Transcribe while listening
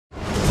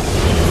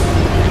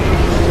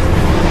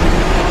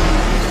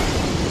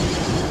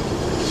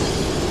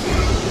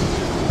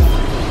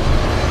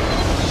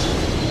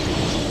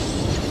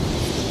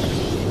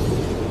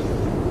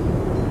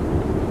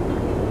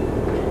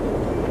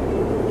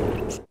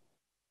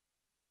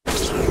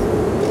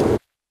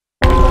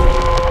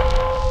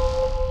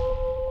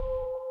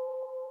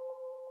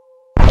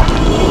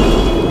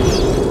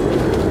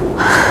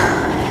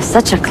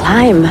such a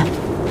climb.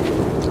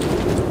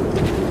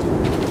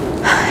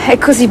 È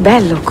così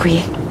bello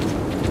qui.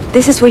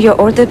 This is where your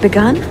order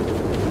began?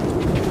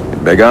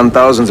 It began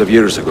thousands of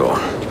years ago,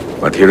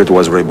 but here it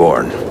was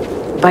reborn.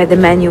 By the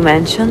man you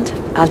mentioned,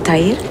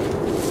 Altair?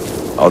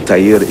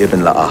 Altair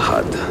ibn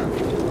La'ahad.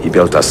 He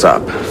built us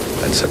up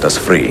and set us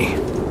free.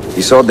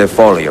 He saw the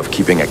folly of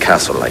keeping a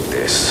castle like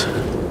this.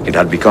 It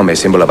had become a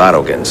symbol of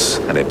arrogance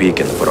and a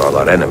beacon for all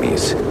our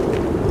enemies.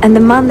 And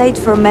the mandate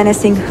for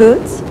menacing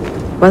hoods?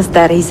 Was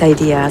that his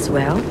idea as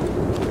well?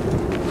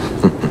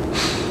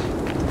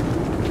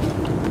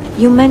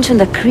 You mentioned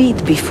a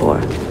creed before.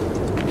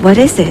 What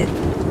is it?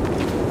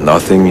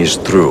 Nothing is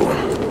true.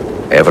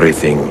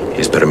 Everything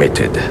is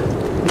permitted.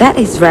 That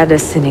is rather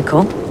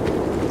cynical.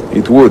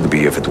 It would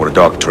be if it were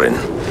doctrine,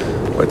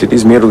 but it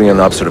is merely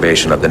an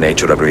observation of the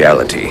nature of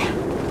reality.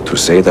 To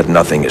say that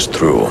nothing is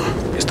true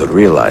is to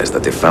realize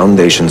that the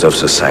foundations of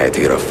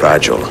society are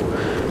fragile,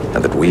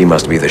 and that we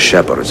must be the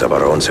shepherds of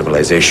our own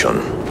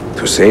civilization.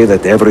 To say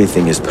that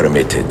everything is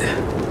permitted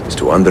is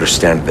to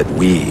understand that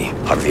we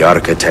are the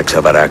architects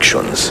of our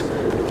actions,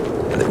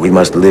 and that we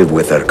must live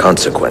with their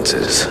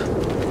consequences,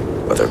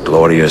 whether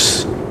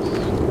glorious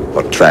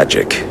or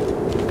tragic.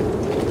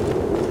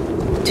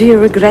 Do you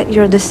regret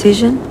your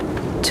decision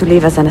to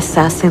live as an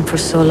assassin for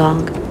so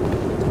long?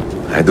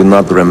 I do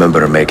not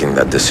remember making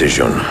that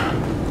decision.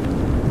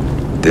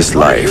 This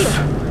life,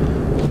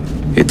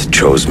 it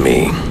chose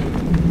me.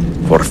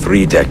 For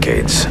 3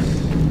 decades,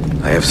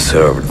 I have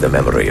served the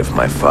memory of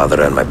my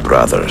father and my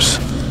brothers,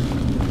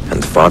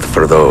 and fought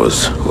for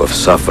those who have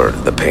suffered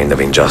the pain of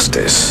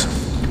injustice.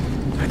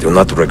 I do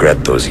not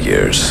regret those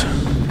years,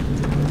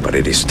 but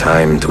it is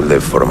time to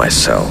live for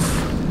myself,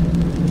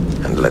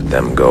 and let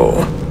them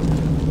go.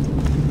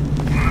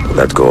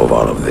 Let go of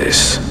all of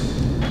this.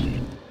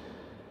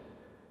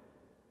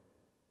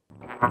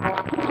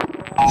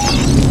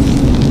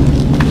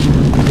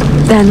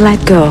 Then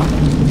let go.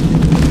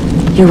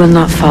 You will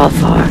not fall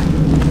far.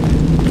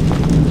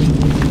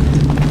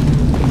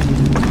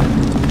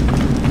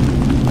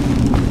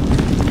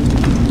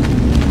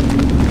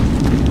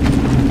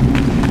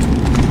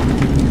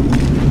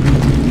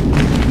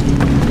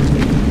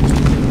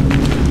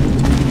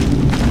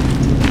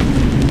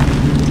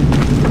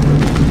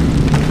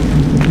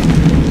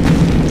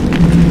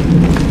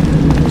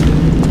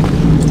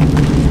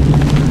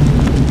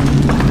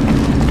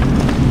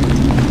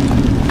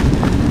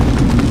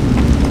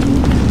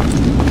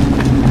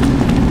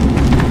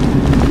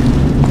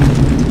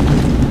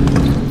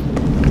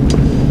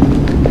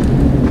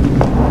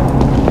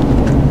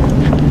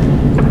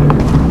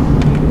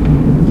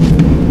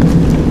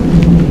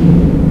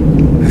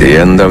 The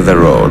end of the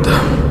road.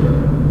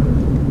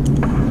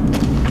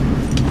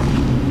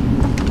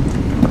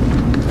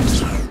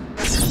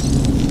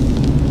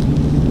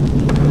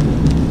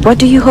 What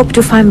do you hope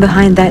to find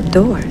behind that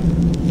door?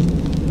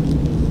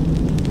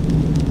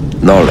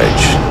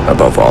 Knowledge,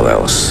 above all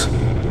else.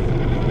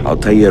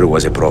 Altair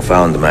was a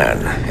profound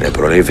man and a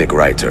prolific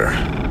writer.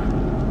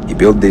 He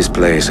built this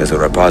place as a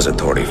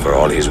repository for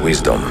all his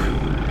wisdom.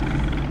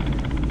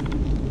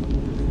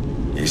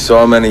 He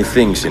saw many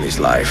things in his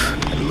life,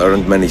 and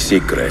learned many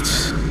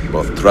secrets,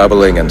 both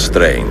troubling and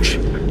strange.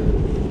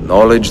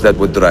 Knowledge that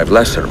would drive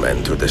lesser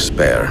men to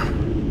despair.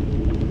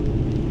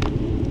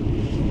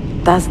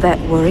 Does that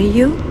worry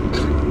you?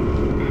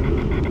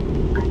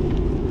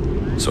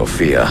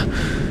 Sofia,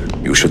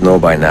 you should know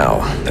by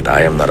now that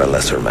I am not a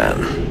lesser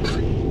man.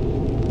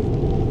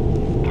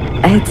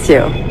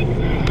 Ezio.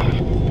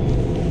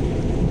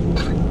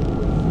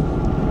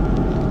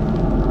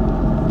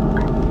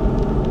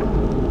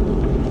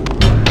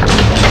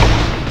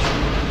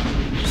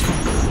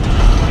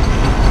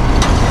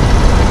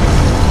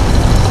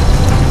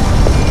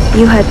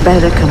 You had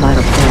better come out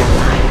of there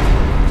alive.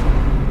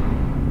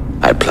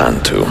 I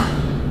plan to.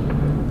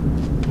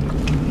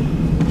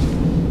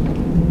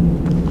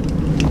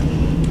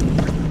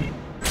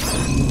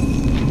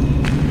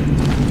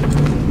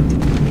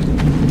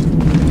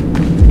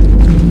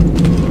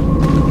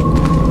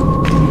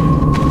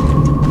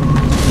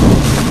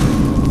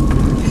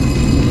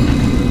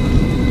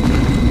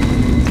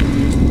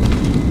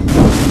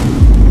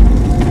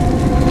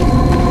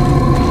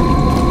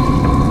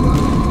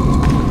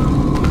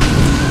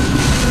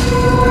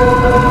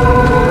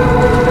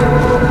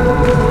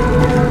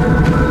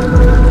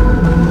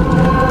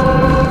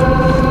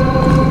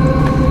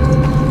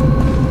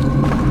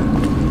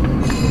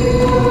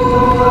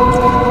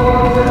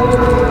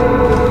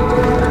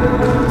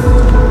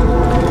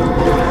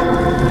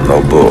 No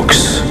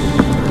books.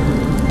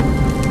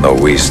 No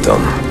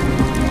wisdom.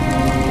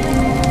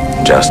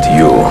 Just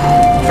you,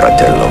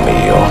 fratello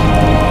mio.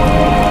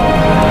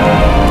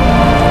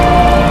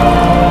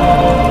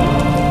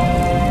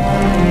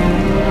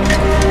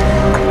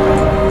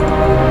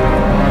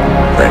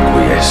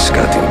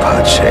 Requiescat in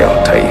pace,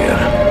 Altair.